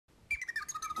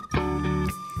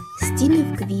Стіни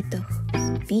в квітах,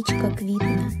 пічка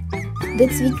квітне, де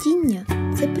цвітіння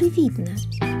 – це привітне.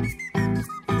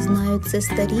 Знають це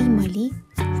старі й малі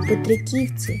в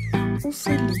Петриківці, у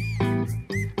селі.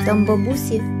 Там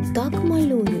бабусі так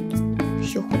малюють,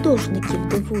 що художників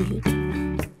дивують.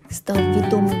 Став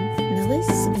відомим на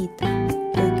весь світ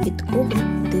той квітковий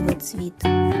дивоцвіт.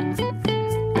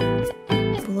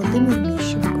 Володимир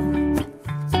Міщенко.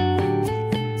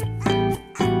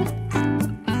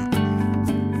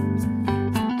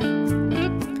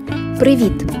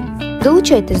 Привіт!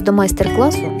 Долучайтесь до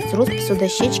майстер-класу з розпису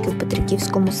дощечки в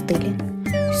петриківському стилі.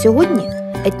 Сьогодні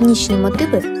етнічні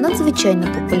мотиви надзвичайно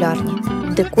популярні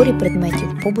в декорі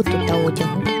предметів побуту та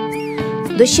одягу.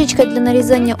 Дощечка для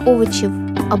нарізання овочів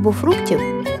або фруктів,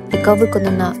 яка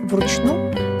виконана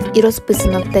вручну і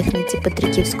розписана в техніці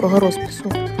петриківського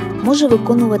розпису, може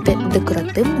виконувати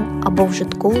декоративну або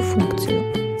вжиткову функцію.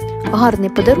 Гарний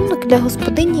подарунок для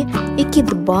господині, які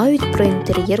дбають про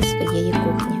інтер'єр своєї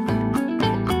кухні.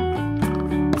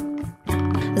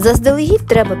 Заздалегідь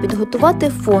треба підготувати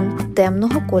фон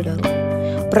темного кольору.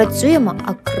 Працюємо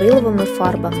акриловими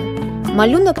фарбами.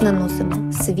 Малюнок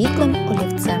наносимо світлим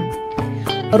олівцем.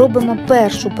 Робимо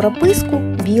першу прописку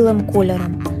білим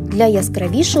кольором, для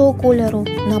яскравішого кольору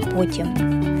на потім.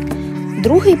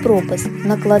 Другий пропис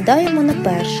накладаємо на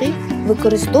перший,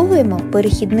 використовуємо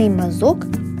перехідний мазок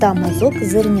та мазок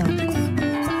зернятко.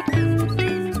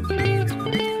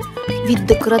 Від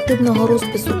декоративного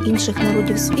розпису інших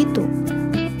народів світу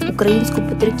українську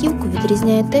Петриківку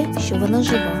відрізняє те, що вона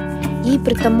жива. Їй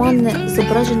притаманне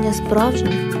зображення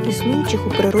справжніх, існуючих у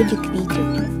природі квітів,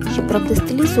 щоправда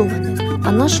стилізованих,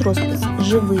 а наш розпис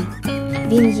живий.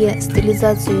 Він є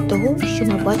стилізацією того, що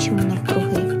ми бачимо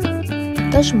навкруги.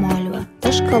 Та ж мальва,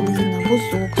 та ж калина,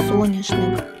 бузок,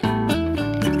 соняшник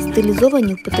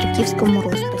стилізовані в петриківському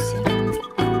розписі.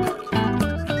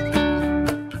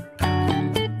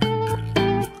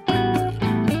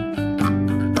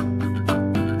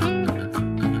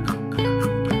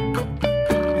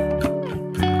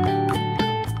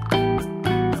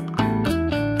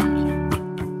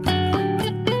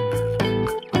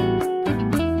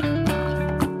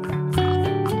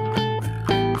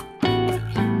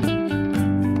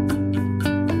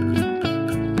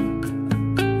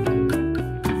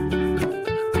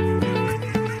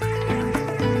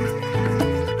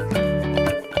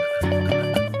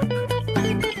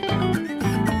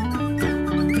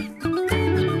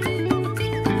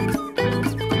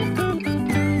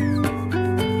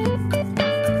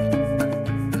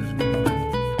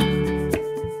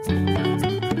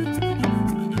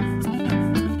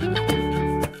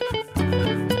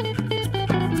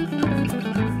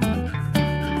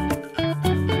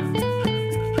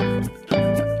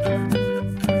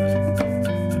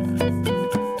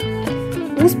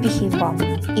 Успіхів вам!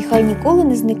 І хай ніколи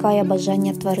не зникає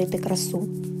бажання творити красу.